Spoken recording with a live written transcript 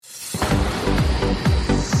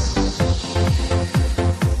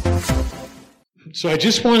So I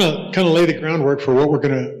just want to kind of lay the groundwork for what we're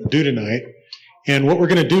going to do tonight. And what we're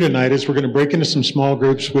going to do tonight is we're going to break into some small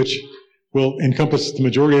groups, which will encompass the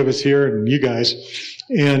majority of us here and you guys.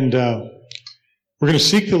 And we're going to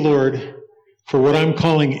seek the Lord for what I'm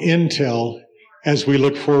calling intel as we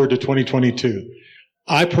look forward to 2022.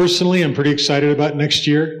 I personally am pretty excited about next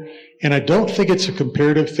year. And I don't think it's a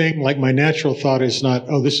comparative thing. Like, my natural thought is not,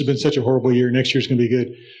 oh, this has been such a horrible year, next year's going to be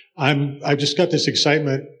good. I've just got this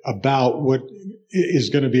excitement about what is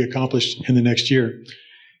going to be accomplished in the next year.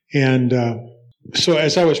 And so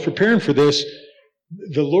as I was preparing for this,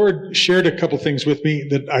 the Lord shared a couple things with me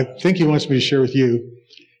that I think He wants me to share with you.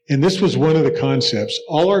 And this was one of the concepts.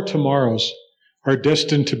 All our tomorrows are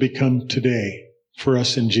destined to become today for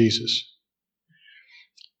us in Jesus.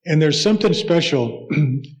 And there's something special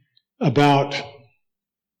about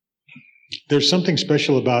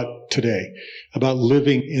today, about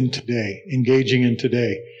living in today, engaging in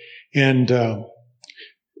today. And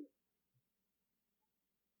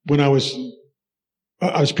when I was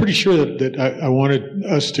pretty sure that I wanted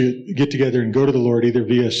us to get together and go to the Lord, either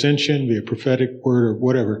via ascension, via prophetic word, or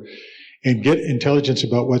whatever, and get intelligence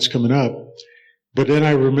about what's coming up. But then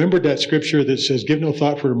I remembered that scripture that says, give no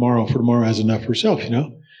thought for tomorrow has enough for itself,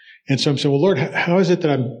 And so I'm saying, well, Lord, how is it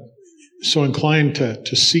that I'm so inclined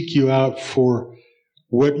to seek you out for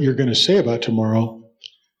what you're going to say about tomorrow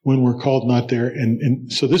when we're called not there?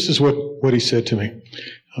 And so this is what He said to me.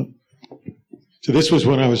 So this was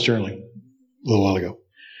when I was journaling a little while ago.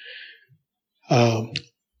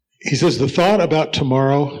 He says, the thought about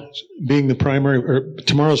tomorrow being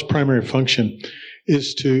tomorrow's primary function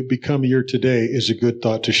is to become your today is a good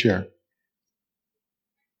thought to share.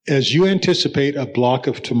 As you anticipate a block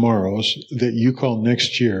of tomorrows that you call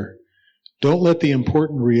next year, don't let the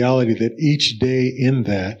important reality that each day in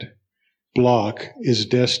that block is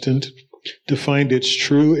destined to find its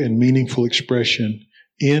true and meaningful expression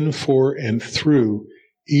in, for, and through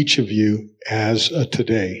each of you as a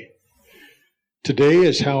today. Today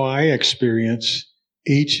is how I experience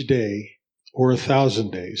each day, or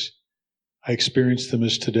 1,000 days. I experience them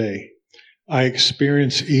as today. I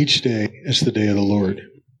experience each day as the day of the Lord.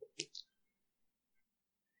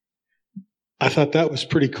 I thought that was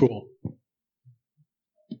pretty cool.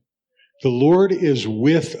 The Lord is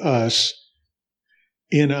with us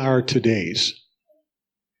in our todays.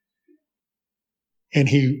 And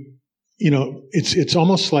He, it's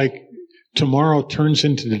almost like tomorrow turns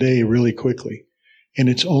into today really quickly. And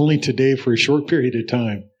it's only today for a short period of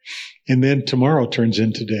time. And then tomorrow turns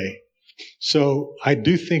into today. So I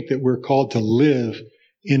do think that we're called to live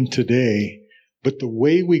in today. But the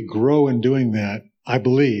way we grow in doing that, I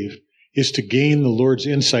believe, is to gain the Lord's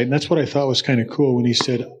insight. And that's what I thought was kind of cool when He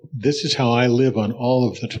said, this is how I live on all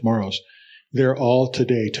of the tomorrows. They're all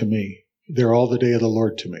today to me. They're all the day of the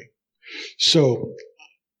Lord to me. So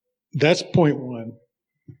that's point one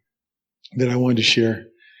that I wanted to share.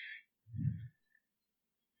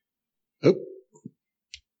 Oh,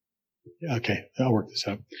 okay, I'll work this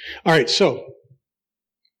out. All right, so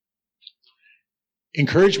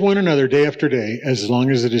encourage one another day after day, as long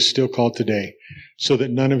as it is still called today, so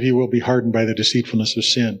that none of you will be hardened by the deceitfulness of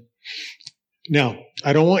sin. Now,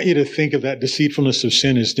 I don't want you to think of that deceitfulness of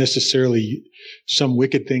sin as necessarily some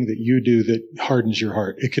wicked thing that you do that hardens your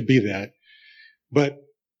heart. It could be that. But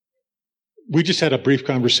we just had a brief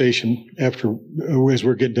conversation as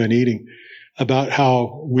we're getting done eating about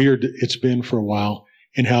how weird it's been for a while,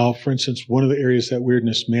 and how, for instance, one of the areas that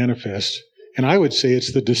weirdness manifests, and I would say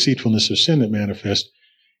it's the deceitfulness of sin that manifests,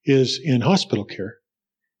 is in hospital care.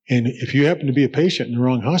 And if you happen to be a patient in the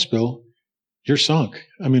wrong hospital, you're sunk.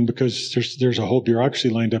 I mean, because there's a whole bureaucracy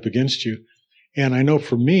lined up against you. And I know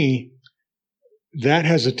for me, that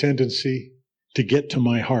has a tendency to get to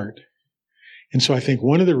my heart. And so I think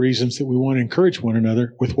one of the reasons that we want to encourage one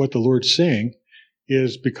another with what the Lord's saying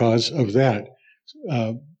is because of that.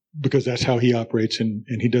 Because that's how He operates, and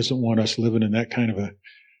He doesn't want us living in that kind of a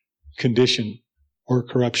condition or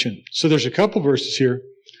corruption. So there's a couple verses here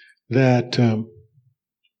that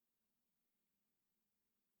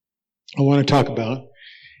I want to talk about.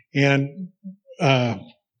 And I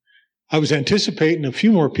was anticipating a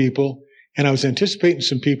few more people, and I was anticipating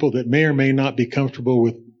some people that may or may not be comfortable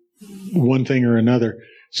with one thing or another.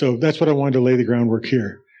 So that's what I wanted to lay the groundwork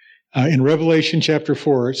here. In Revelation chapter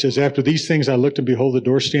 4, it says, after these things I looked, and behold, the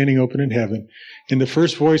door standing open in heaven. And the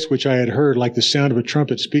first voice which I had heard, like the sound of a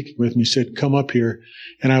trumpet speaking with me, said, come up here,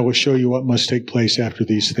 and I will show you what must take place after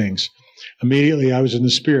these things. Immediately I was in the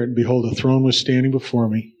Spirit, and behold, a throne was standing before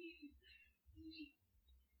me.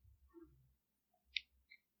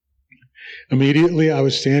 Immediately I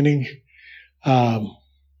was standing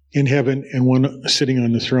in heaven and one sitting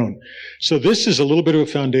on the throne. So this is a little bit of a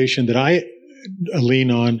foundation that I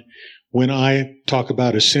lean on when I talk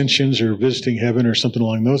about ascensions or visiting heaven or something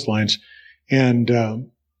along those lines. And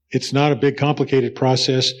it's not a big complicated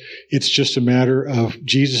process. It's just a matter of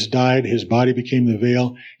Jesus died, his body became the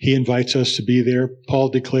veil. He invites us to be there. Paul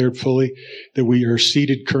declared fully that we are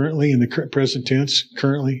seated currently in the present tense,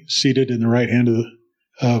 currently seated in the right hand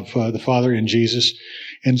of the Father in Jesus.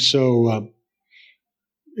 And so,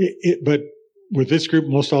 but with this group,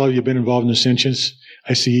 most all of you have been involved in ascensions.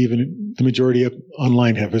 I see even the majority up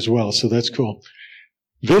online have as well. So that's cool.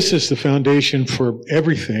 This is the foundation for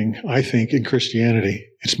everything, I think, in Christianity.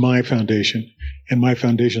 It's my foundation, and my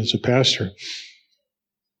foundation as a pastor.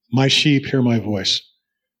 My sheep hear my voice.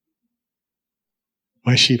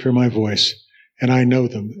 My sheep hear my voice, and I know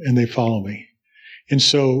them, and they follow me. And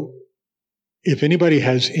so, if anybody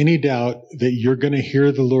has any doubt that you're going to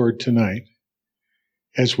hear the Lord tonight,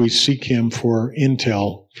 as we seek him for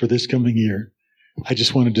intel for this coming year, I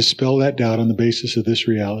just want to dispel that doubt on the basis of this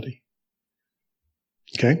reality.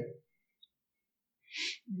 Okay?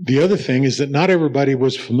 The other thing is that not everybody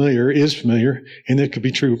is familiar, and that could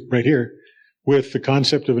be true right here, with the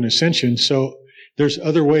concept of an ascension. So there's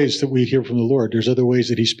other ways that we hear from the Lord. There's other ways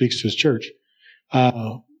that he speaks to his church.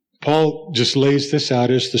 Paul just lays this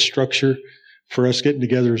out as the structure for us getting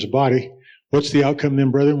together as a body. What's the outcome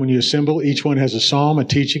then, brethren, when you assemble? Each one has a psalm, a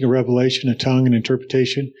teaching, a revelation, a tongue, an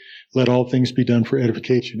interpretation. Let all things be done for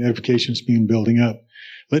edification. Edification's being building up.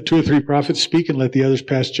 Let 2 or 3 prophets speak and let the others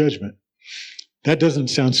pass judgment. That doesn't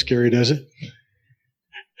sound scary, does it?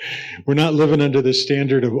 We're not living under the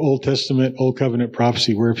standard of Old Testament, Old Covenant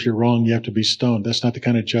prophecy where if you're wrong, you have to be stoned. That's not the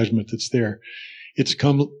kind of judgment that's there. It's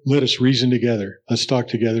come, let us reason together. Let's talk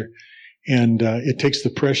together. And it takes the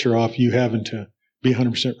pressure off you having to be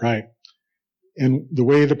 100% right. And the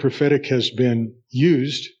way the prophetic has been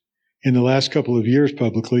used in the last couple of years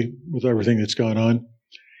publicly with everything that's gone on,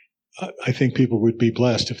 I think people would be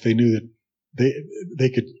blessed if they knew that they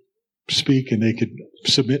could speak and they could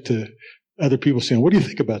submit to other people saying, what do you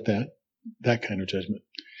think about that? That kind of judgment.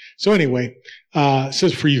 So anyway, it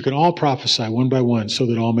says, for you can all prophesy one by one so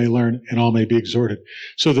that all may learn and all may be exhorted.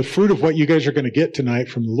 So the fruit of what you guys are going to get tonight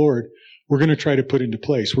from the Lord, we're going to try to put into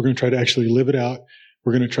place. We're going to try to actually live it out.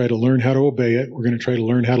 We're going to try to learn how to obey it. We're going to try to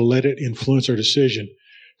learn how to let it influence our decision.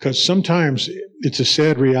 Because sometimes it's a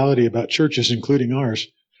sad reality about churches, including ours,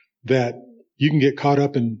 that you can get caught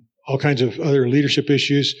up in all kinds of other leadership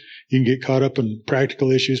issues. You can get caught up in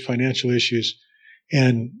practical issues, financial issues,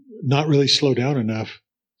 and not really slow down enough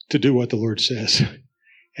to do what the Lord says.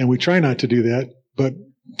 And we try not to do that, but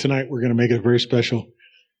tonight we're going to make it a very special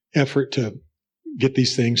effort to get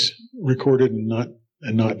these things recorded and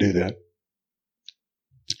not do that.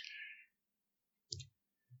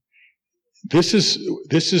 This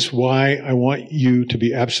is why I want you to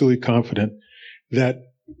be absolutely confident that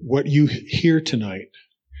what you hear tonight,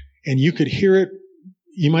 and you could hear it,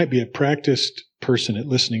 you might be a practiced person at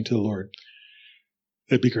listening to the Lord.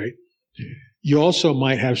 That'd be great. You also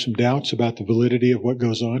might have some doubts about the validity of what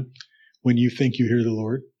goes on when you think you hear the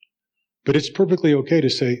Lord. But it's perfectly okay to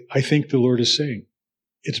say, I think the Lord is saying.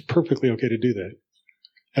 It's perfectly okay to do that.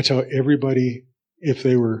 That's how everybody, if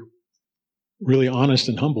they were really honest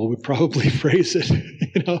and humble, would probably phrase it.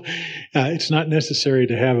 It's not necessary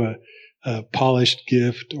to have a polished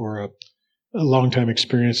gift or a long-time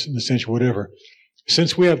experience in the sense of whatever.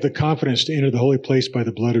 Since we have the confidence to enter the holy place by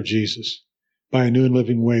the blood of Jesus, by a new and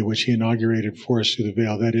living way which he inaugurated for us through the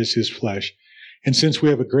veil, that is his flesh. And since we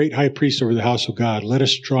have a great high priest over the house of God, let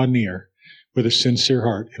us draw near with a sincere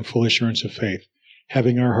heart and full assurance of faith,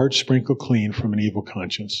 having our hearts sprinkled clean from an evil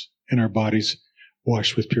conscience and our bodies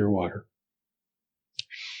washed with pure water.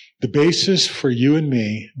 The basis for you and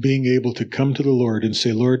me being able to come to the Lord and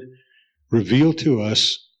say, Lord, reveal to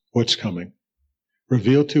us what's coming.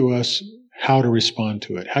 Reveal to us how to respond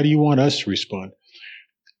to it. How do you want us to respond?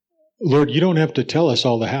 Lord, you don't have to tell us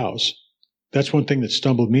all the hows. That's one thing that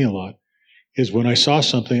stumbled me a lot, is when I saw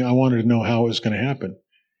something, I wanted to know how it was going to happen.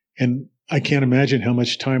 And I can't imagine how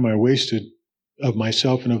much time I wasted of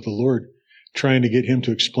myself and of the Lord trying to get him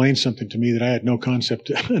to explain something to me that I had no concept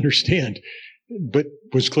to understand, but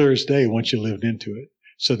was clear as day once you lived into it.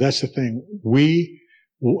 So that's the thing. We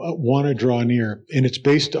want to draw near, and it's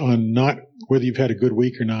based on not whether you've had a good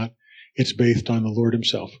week or not. It's based on the Lord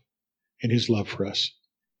himself and his love for us.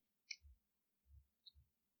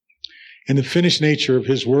 And the finished nature of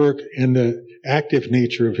his work and the active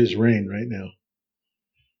nature of his reign right now.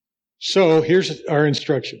 So here's our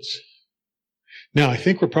instructions. Now, I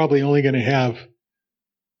think we're probably only going to have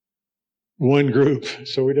one group,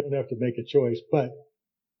 so we don't have to make a choice. But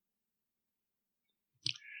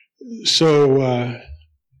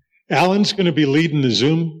Alan's going to be leading the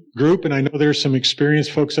Zoom group, and I know there's some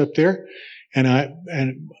experienced folks up there, and I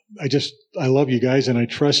love you guys, and I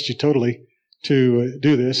trust you totally to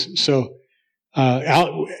do this. So,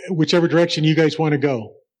 whichever direction you guys want to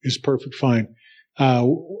go is perfect fine. I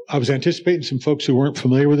was anticipating some folks who weren't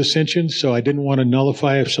familiar with Ascension, so I didn't want to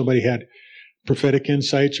nullify if somebody had prophetic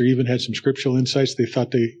insights or even had some scriptural insights they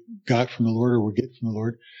thought they got from the Lord or would get from the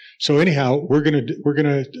Lord. So anyhow, we're gonna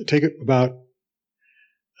take it about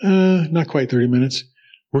not quite 30 minutes.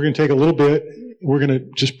 We're gonna take a little bit. We're gonna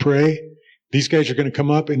just pray. These guys are gonna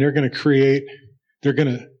come up and they're gonna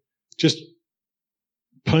just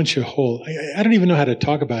punch a hole. I don't even know how to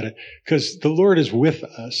talk about it because the Lord is with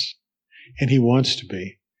us and He wants to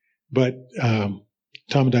be. But Tom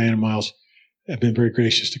and Diana Miles have been very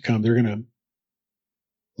gracious to come. They're gonna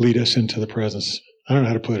lead us into the presence. I don't know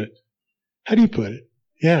how to put it. How do you put it?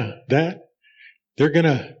 Yeah, that. They're going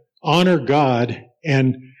to honor God,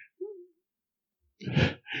 and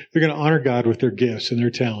they're going to honor God with their gifts and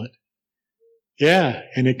their talent. Yeah,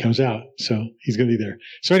 and it comes out. So He's going to be there.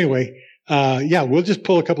 So anyway, we'll just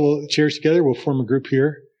pull a couple of chairs together. We'll form a group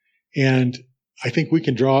here, and I think we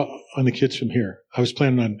can draw on the kids from here. I was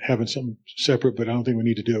planning on having something separate, but I don't think we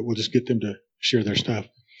need to do it. We'll just get them to share their stuff.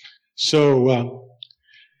 So,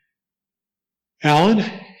 Alan,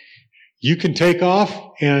 you can take off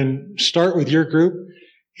and start with your group,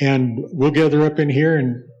 and we'll gather up in here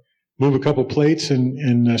and move a couple plates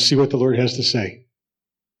and see what the Lord has to say.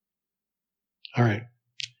 All right.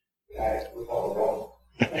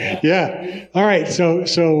 Yeah. All right. So,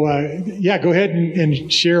 go ahead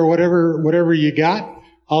and share whatever you got.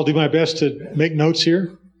 I'll do my best to make notes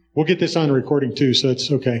here. We'll get this on the recording too, so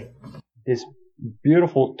it's okay. This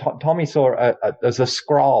beautiful, Tommy saw there's a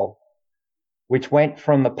scroll which went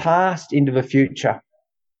from the past into the future.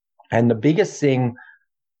 And the biggest thing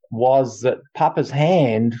was that Papa's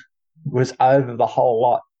hand was over the whole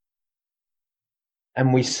lot.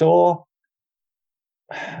 And we saw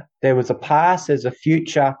there was a past, there's a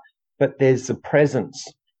future, but there's the presence.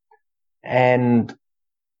 But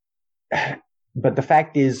the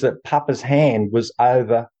fact is that Papa's hand was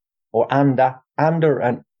over or under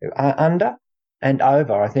and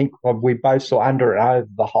over. I think we both saw under and over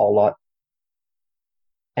the whole lot.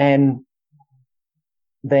 And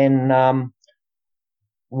then there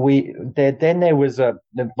was the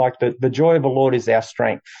joy of the Lord is our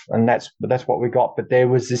strength, and that's what we got. But there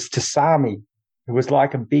was this tsunami. It was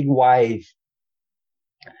like a big wave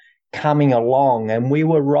coming along, and we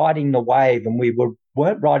were riding the wave, and we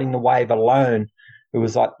weren't riding the wave alone. It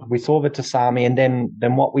was like we saw the tsunami, and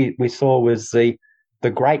then what we saw was the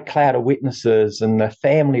great cloud of witnesses and the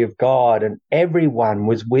family of God, and everyone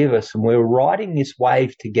was with us, and we were riding this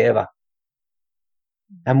wave together.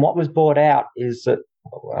 And what was brought out is that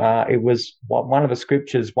it was one of the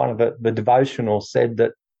scriptures, one of the devotionals said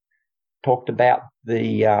that talked about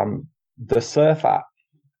the surfer.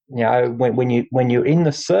 You know, when you're in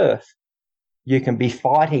the surf, you can be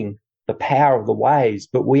fighting the power of the waves,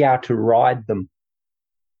 but we are to ride them.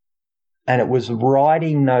 And it was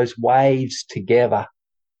riding those waves together.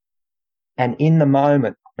 And in the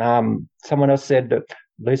moment, someone else said that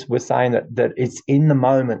Lisa was saying that it's in the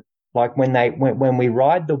moment. Like when we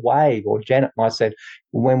ride the wave, or Janet and I said,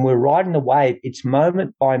 when we're riding the wave, it's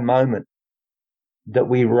moment by moment that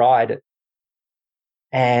we ride it.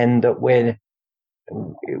 And that when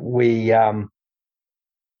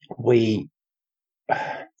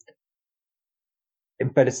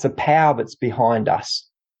but it's the power that's behind us.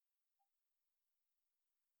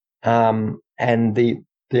 And the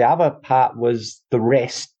other part was the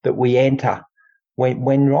rest that we enter.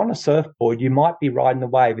 When you're on a surfboard, you might be riding the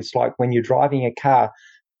wave. It's like when you're driving a car,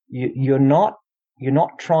 you're not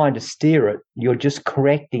trying to steer it. You're just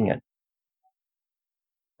correcting it.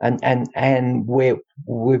 And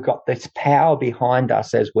we've got this power behind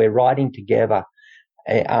us as we're riding together,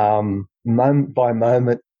 moment by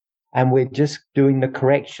moment, and we're just doing the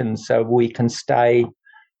corrections so we can stay.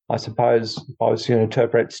 I suppose if I was going to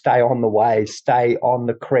interpret, stay on the wave, stay on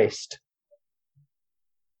the crest.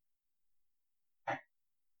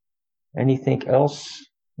 Anything else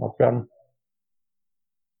I've done?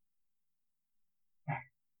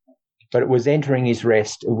 But it was entering His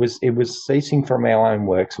rest. It was ceasing from our own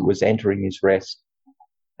works. It was entering His rest,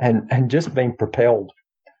 and just being propelled,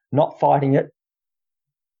 not fighting it,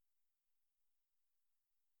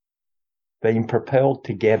 being propelled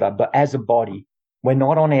together, but as a body. We're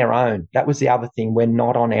not on our own. That was the other thing. We're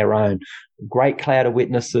not on our own. Great cloud of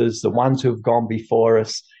witnesses, the ones who have gone before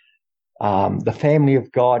us, the family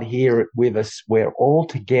of God here with us. We're all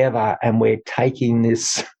together, and we're taking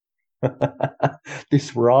this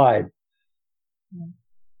this ride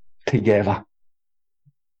together.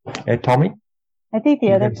 Tommy? I think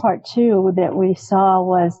the other part too that we saw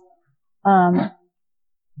was,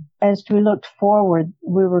 as we looked forward,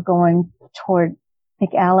 we were going toward, I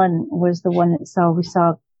think Alan was the one that we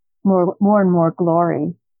saw more and more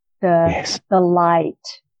glory, the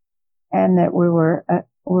light, and that we were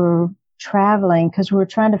traveling because we were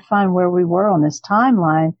trying to find where we were on this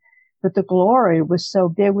timeline, but the glory was so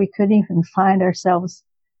big we couldn't even find ourselves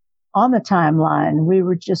on the timeline. We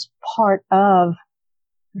were just part of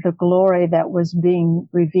the glory that was being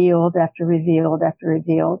revealed after revealed after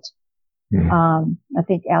revealed. I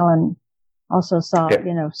think Alan also saw,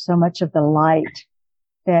 so much of the light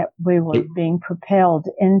that we were being propelled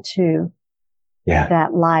into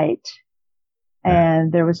that light.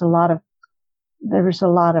 And there was a lot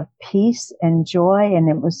of peace and joy. And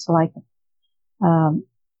it was like,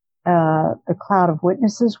 the cloud of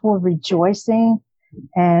witnesses were rejoicing.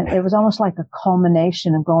 And it was almost like a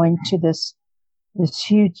culmination of going to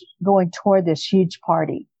going toward this huge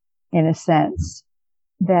party, in a sense,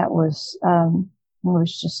 that was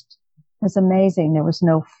amazing. There was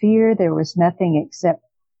no fear. There was nothing except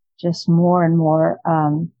just more and more,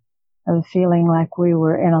 of a feeling like we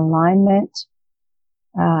were in alignment,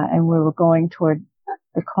 and we were going toward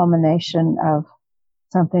the culmination of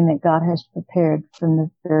something that God has prepared from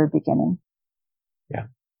the very beginning. Yeah.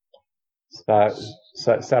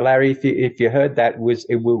 So Larry, if you heard that, we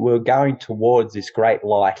were going towards this great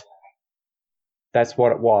light. That's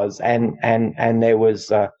what it was, and there was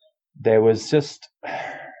just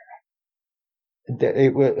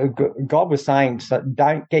God was saying, so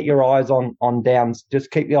don't get your eyes on down,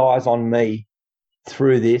 just keep your eyes on me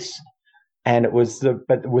through this. And it was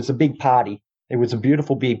a big party. It was a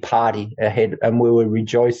beautiful big party ahead, and we were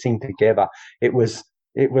rejoicing together. It was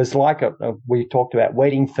like we talked about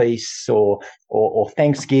wedding feasts or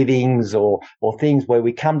Thanksgivings or things where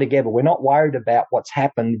we come together. We're not worried about what's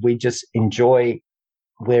happened. We just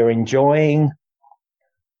we're enjoying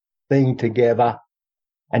being together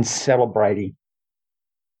and celebrating.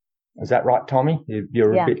 Is that right, Tommy?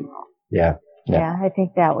 You're a bit, yeah. I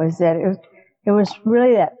think that was it. It was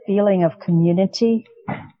really that feeling of community,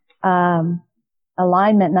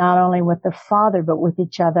 alignment, not only with the Father, but with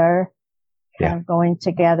each other. Kind of going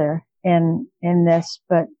together in this,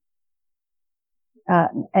 but,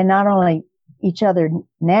 and not only each other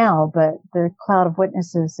now, but the cloud of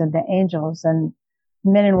witnesses and the angels and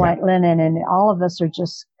men in white linen, and all of us are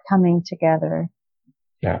just coming together.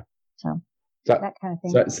 Yeah. So that kind of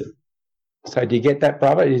thing. So do you get that,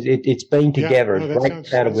 brother? It's being together.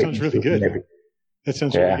 That sounds really good. That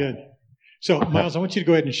sounds really good. So Miles, I want you to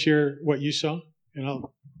go ahead and share what you saw, and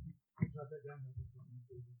I'll.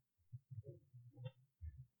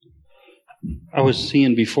 I was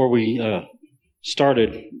seeing before we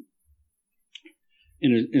started,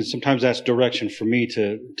 and sometimes that's direction for me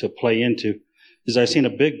to play into, is I seen a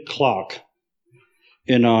big clock,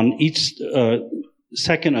 and on each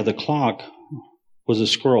second of the clock was a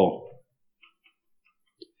scroll,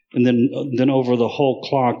 and then over the whole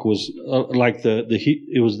clock was like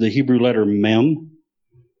it was the Hebrew letter Mem,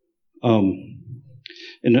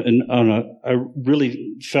 And I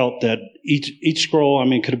really felt that each scroll,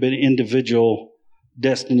 could have been individual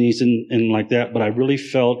destinies and like that, but I really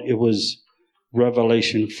felt it was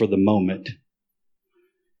revelation for the moment.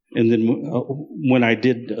 And then when I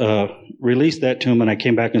did release that to him and I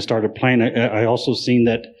came back and started playing, I also seen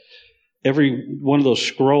that every one of those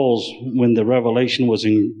scrolls, when the revelation was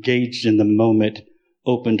engaged in the moment,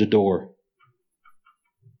 opened a door.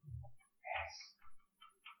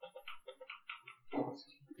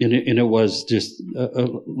 And it was just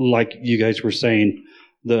like you guys were saying,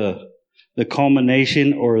 the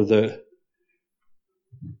culmination or the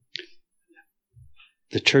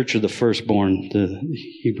church of the firstborn, the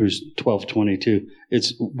Hebrews 12:22.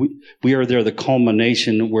 It's we are there, the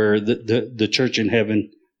culmination where the church in heaven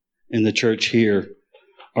and the church here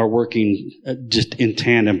are working just in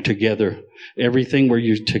tandem together. Everything where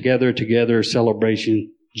you're together,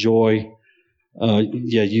 celebration, joy.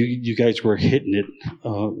 You guys were hitting it.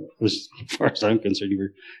 As far as I'm concerned, you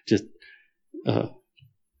were just,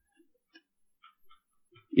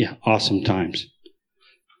 awesome times.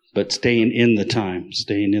 But staying in the time,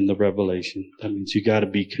 staying in the revelation, that means you got to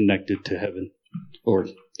be connected to heaven or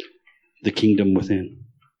the kingdom within.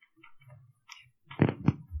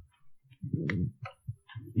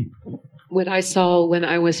 What I saw when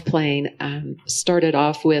I was playing started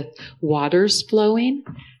off with waters flowing.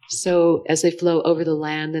 So as they flow over the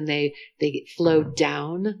land, then they flow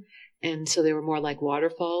down. And so they were more like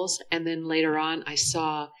waterfalls. And then later on, I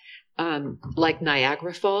saw like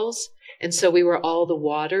Niagara Falls. And so we were all the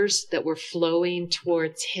waters that were flowing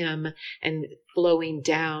towards him and flowing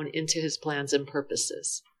down into his plans and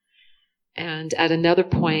purposes. And at another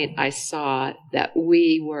point, I saw that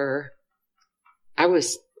I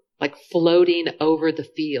was like floating over the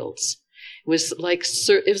fields. It was like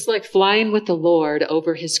flying with the Lord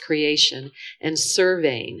over his creation and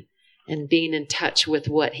surveying and being in touch with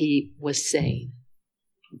what he was saying.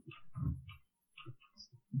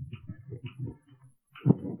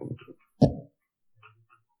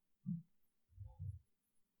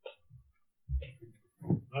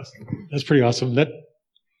 That's pretty awesome. That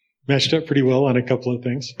matched up pretty well on a couple of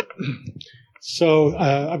things. So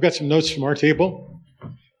I've got some notes from our table,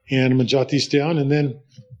 and I'm going to jot these down, and then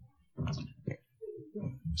I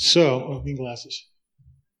need glasses.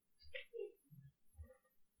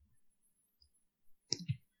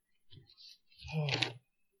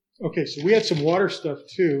 Okay, so we had some water stuff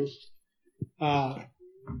too.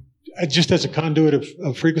 Just as a conduit of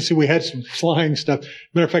frequency, we had some flying stuff.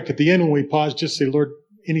 Matter of fact, at the end when we paused, just say, Lord,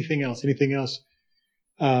 anything else?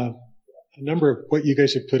 A number of what you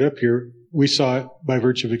guys have put up here, we saw it by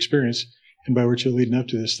virtue of experience and by virtue of leading up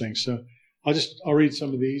to this thing. So I'll read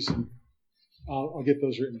some of these, and I'll get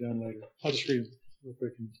those written down later. I'll just read them real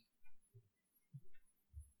quick.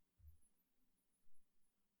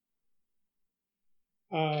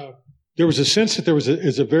 There was a sense that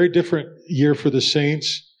is a very different year for the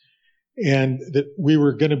saints, and that we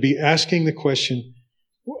were going to be asking the question,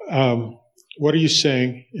 what are you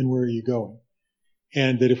saying and where are you going?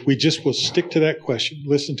 And that if we just will stick to that question,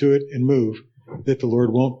 listen to it and move, that the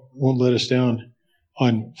Lord won't let us down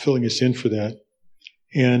on filling us in for that.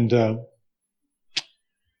 And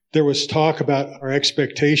there was talk about our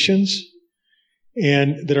expectations,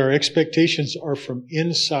 and that our expectations are from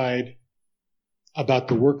inside about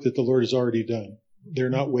the work that the Lord has already done. They're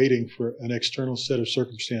not waiting for an external set of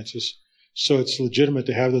circumstances. So it's legitimate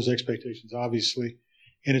to have those expectations, obviously,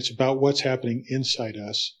 and it's about what's happening inside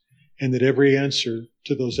us, and that every answer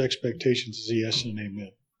to those expectations is a yes and an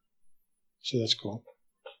amen. So that's cool.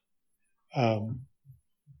 I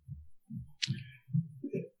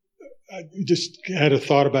just had a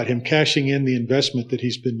thought about him cashing in the investment that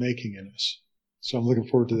he's been making in us. So I'm looking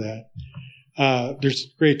forward to that. There's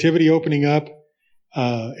creativity opening up,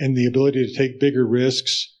 and the ability to take bigger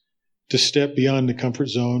risks, to step beyond the comfort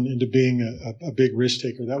zone into being a big risk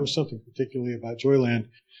taker. That was something particularly about Joyland,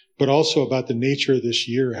 but also about the nature of this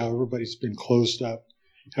year, how everybody's been closed up,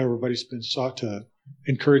 how everybody's been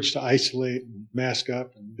encouraged to isolate and mask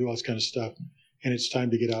up and do all this kind of stuff. And it's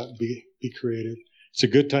time to get out and be creative. It's a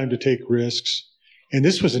good time to take risks. And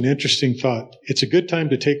this was an interesting thought. It's a good time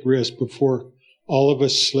to take risks before all of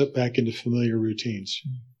us slip back into familiar routines.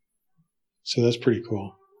 So that's pretty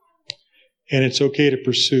cool. And it's okay to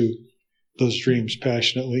pursue those dreams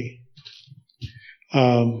passionately.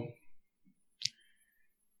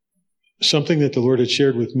 Something that the Lord had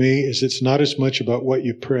shared with me is it's not as much about what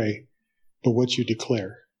you pray, but what you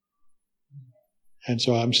declare. And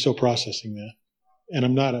so I'm still processing that. And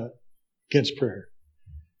I'm not against prayer,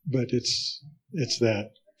 but it's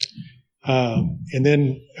that. And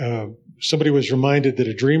then somebody was reminded that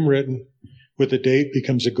a dream written with a date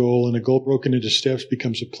becomes a goal, and a goal broken into steps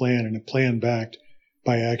becomes a plan, and a plan backed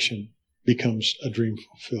by action becomes a dream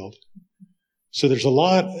fulfilled. So there's a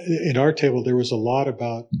lot in our table. There was a lot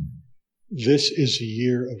about this is a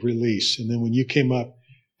year of release. And then when you came up,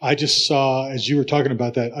 I just saw, as you were talking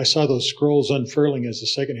about that, I saw those scrolls unfurling as the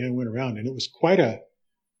second hand went around, and it was quite a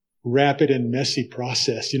rapid and messy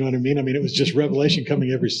process. You know what I mean? I mean, it was just revelation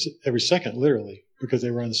coming every second, literally, because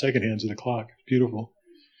they were on the second hands of the clock. Beautiful.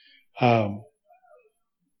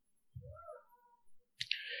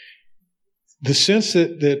 The sense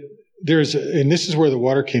that there's, and this is where the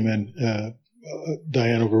water came in,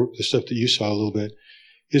 Diane, over the stuff that you saw a little bit,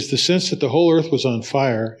 is the sense that the whole earth was on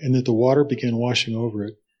fire and that the water began washing over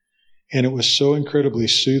it. And it was so incredibly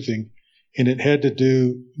soothing. And it had to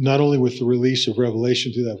do not only with the release of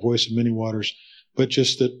revelation through that voice of many waters, but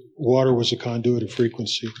just that water was a conduit of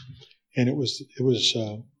frequency. And it was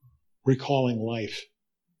recalling life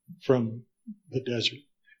from the desert.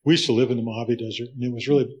 We used to live in the Mojave Desert, and it was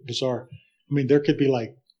really bizarre. I mean, there could be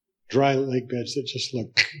like dry lake beds that just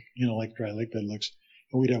look, like dry lake bed looks.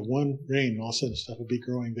 And we'd have one rain, and all of a sudden stuff would be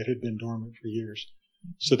growing that had been dormant for years.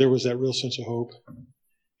 So there was that real sense of hope.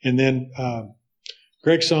 And then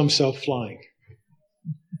Greg saw himself flying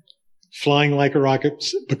like a rocket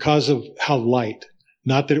because of how light.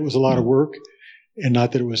 Not that it was a lot of work, and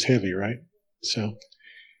not that it was heavy, right? So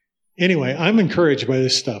anyway, I'm encouraged by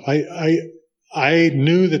this stuff. I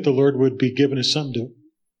knew that the Lord would be giving us something to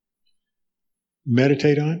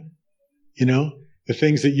meditate on You know, the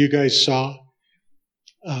things that you guys saw.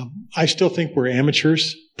 I still think we're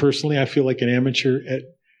amateurs. Personally, I feel like an amateur at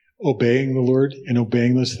obeying the Lord and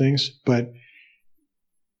obeying those things. But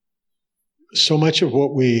so much of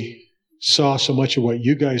what we saw, so much of what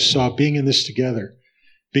you guys saw, being in this together,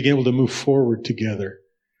 being able to move forward together,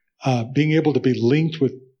 being able to be linked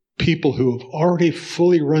with people who have already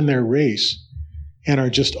fully run their race and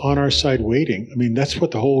are just on our side waiting. I mean, that's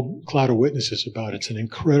what the whole Cloud of Witness is about. It's an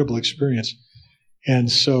incredible experience.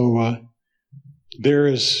 And so there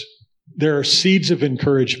are seeds of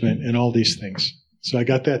encouragement in all these things. So I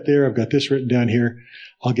got that there. I've got this written down here.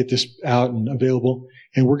 I'll get this out and available.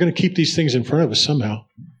 And we're going to keep these things in front of us somehow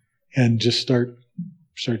and just start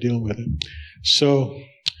dealing with it. So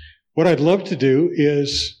what I'd love to do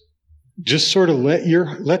is just sort of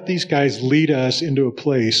let these guys lead us into a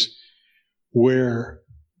place where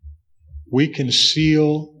we can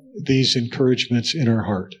seal these encouragements in our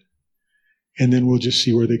heart. And then we'll just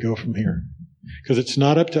see where they go from here. Because it's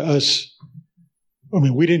not up to us. I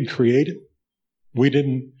mean, we didn't create it.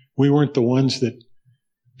 We weren't the ones that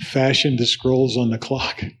fashioned the scrolls on the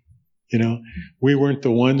clock. You know, we weren't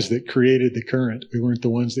the ones that created the current. We weren't the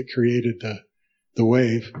ones that created the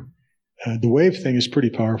wave. The wave thing is pretty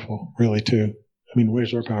powerful, really, too. I mean,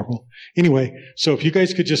 waves are powerful. Anyway, so if you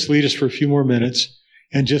guys could just lead us for a few more minutes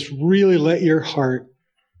and just really let your heart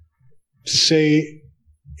say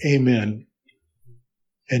amen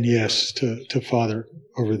and yes to Father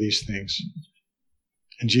over these things.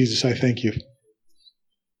 And Jesus, I thank you.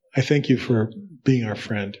 I thank you for being our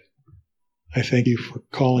friend. I thank you for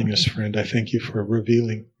calling us friend. I thank you for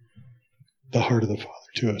revealing the heart of the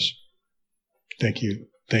Father to us. Thank you.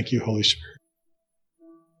 Thank you, Holy Spirit.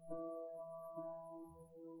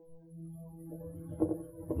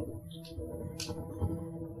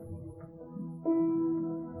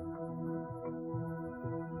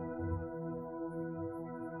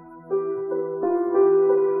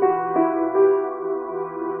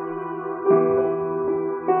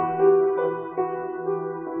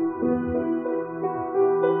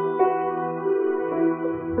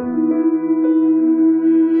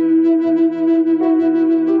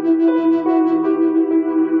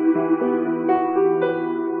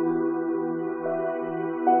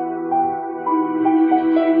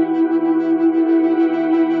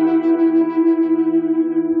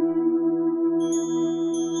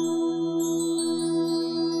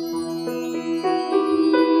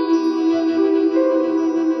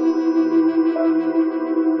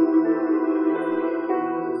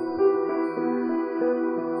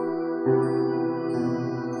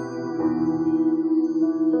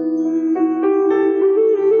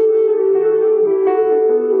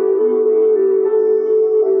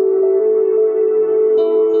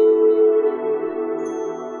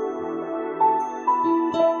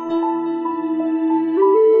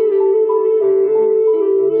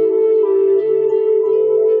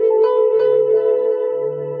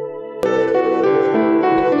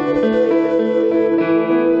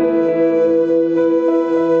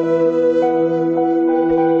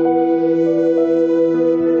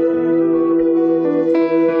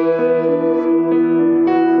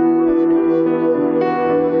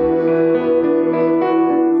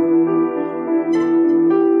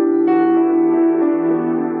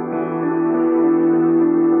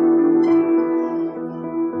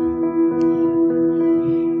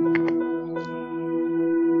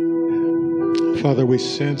 Father, we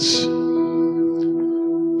sense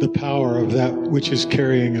the power of that which is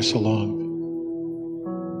carrying us along.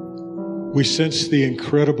 We sense the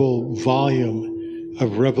incredible volume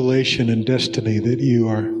of revelation and destiny that you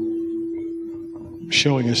are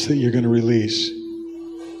showing us that you're going to release.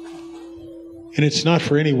 And it's not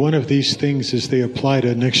for any one of these things as they apply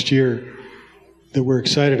to next year that we're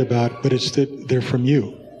excited about, but it's that they're from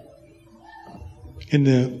you. In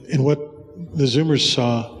what the Zoomers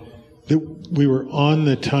saw, that we were on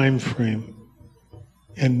the time frame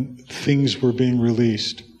and things were being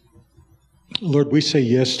released. Lord, we say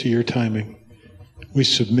yes to your timing. We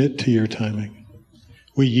submit to your timing.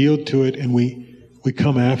 We yield to it and we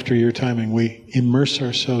come after your timing. We immerse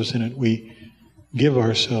ourselves in it. We give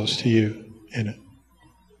ourselves to you in it.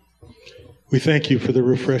 We thank you for the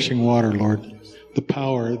refreshing water, Lord, the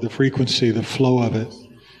power, the frequency, the flow of it,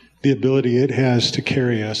 the ability it has to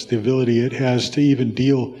carry us, the ability it has to even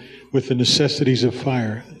deal with the necessities of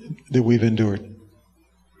fire that we've endured.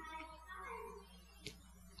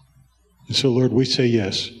 And so, Lord, we say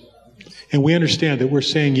yes. And we understand that we're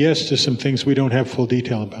saying yes to some things we don't have full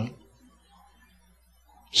detail about.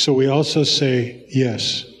 So we also say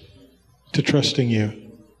yes to trusting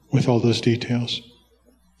you with all those details.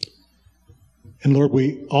 And Lord,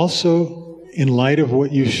 we also in light of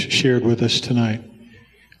what you shared with us tonight,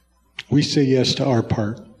 we say yes to our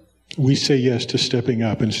part. We say yes to stepping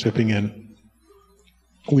up and stepping in.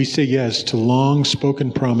 We say yes to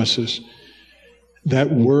long-spoken promises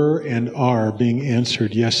that were and are being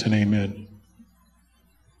answered yes and amen.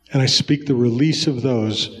 And I speak the release of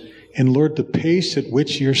those. And Lord, the pace at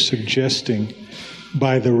which you're suggesting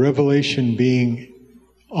by the revelation being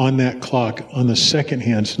on that clock, on the second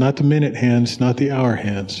hands, not the minute hands, not the hour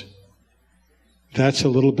hands, that's a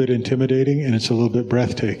little bit intimidating and it's a little bit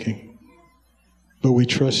breathtaking. But we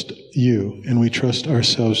trust you and we trust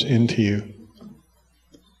ourselves into you.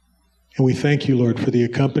 And we thank you, Lord, for the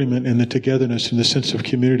accompaniment and the togetherness and the sense of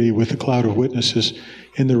community with the cloud of witnesses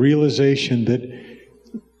and the realization that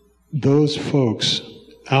those folks,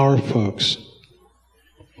 our folks,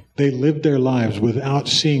 they lived their lives without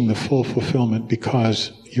seeing the full fulfillment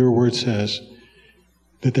because your word says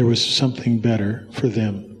that there was something better for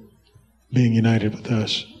them being united with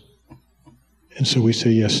us. And so we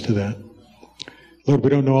say yes to that. Lord, we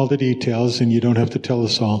don't know all the details and you don't have to tell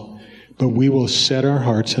us all, but we will set our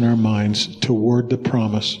hearts and our minds toward the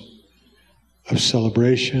promise of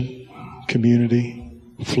celebration, community,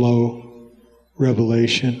 flow,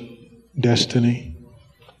 revelation, destiny,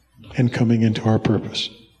 and coming into our purpose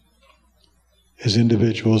as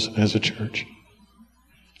individuals and as a church.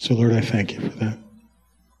 So Lord, I thank you for that.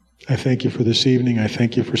 I thank you for this evening. I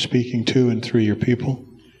thank you for speaking to and through your people.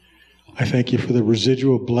 I thank you for the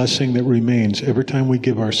residual blessing that remains every time we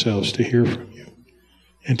give ourselves to hear from you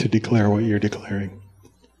and to declare what you're declaring.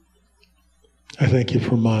 I thank you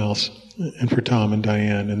for Miles and for Tom and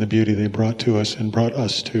Diane and the beauty they brought to us and brought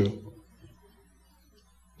us to.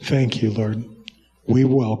 Thank you, Lord. We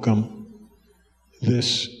welcome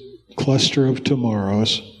this cluster of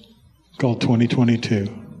tomorrows called 2022,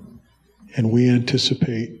 and we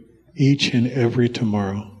anticipate each and every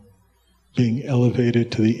tomorrow being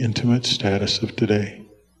elevated to the intimate status of today.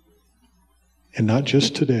 And not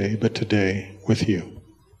just today, but today with you.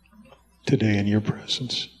 Today in your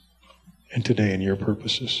presence. And today in your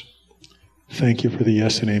purposes. Thank you for the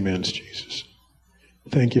yes and amens, Jesus.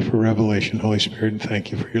 Thank you for revelation, Holy Spirit, and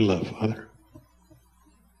thank you for your love, Father.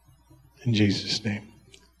 In Jesus' name,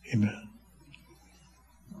 amen.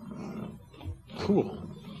 Cool.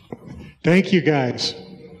 Thank you, guys.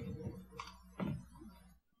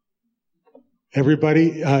 Everybody,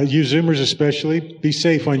 you Zoomers especially, be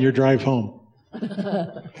safe on your drive home.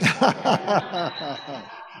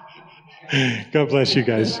 God bless you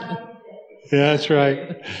guys. Yeah, that's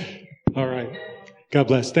right. All right. God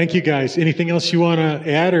bless. Thank you, guys. Anything else you want to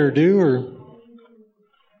add or do? Or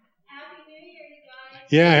Happy New Year, you guys.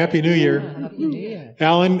 Yeah, Happy New Year. Happy New Year.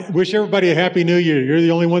 Alan, wish everybody a Happy New Year. You're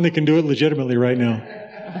the only one that can do it legitimately right now.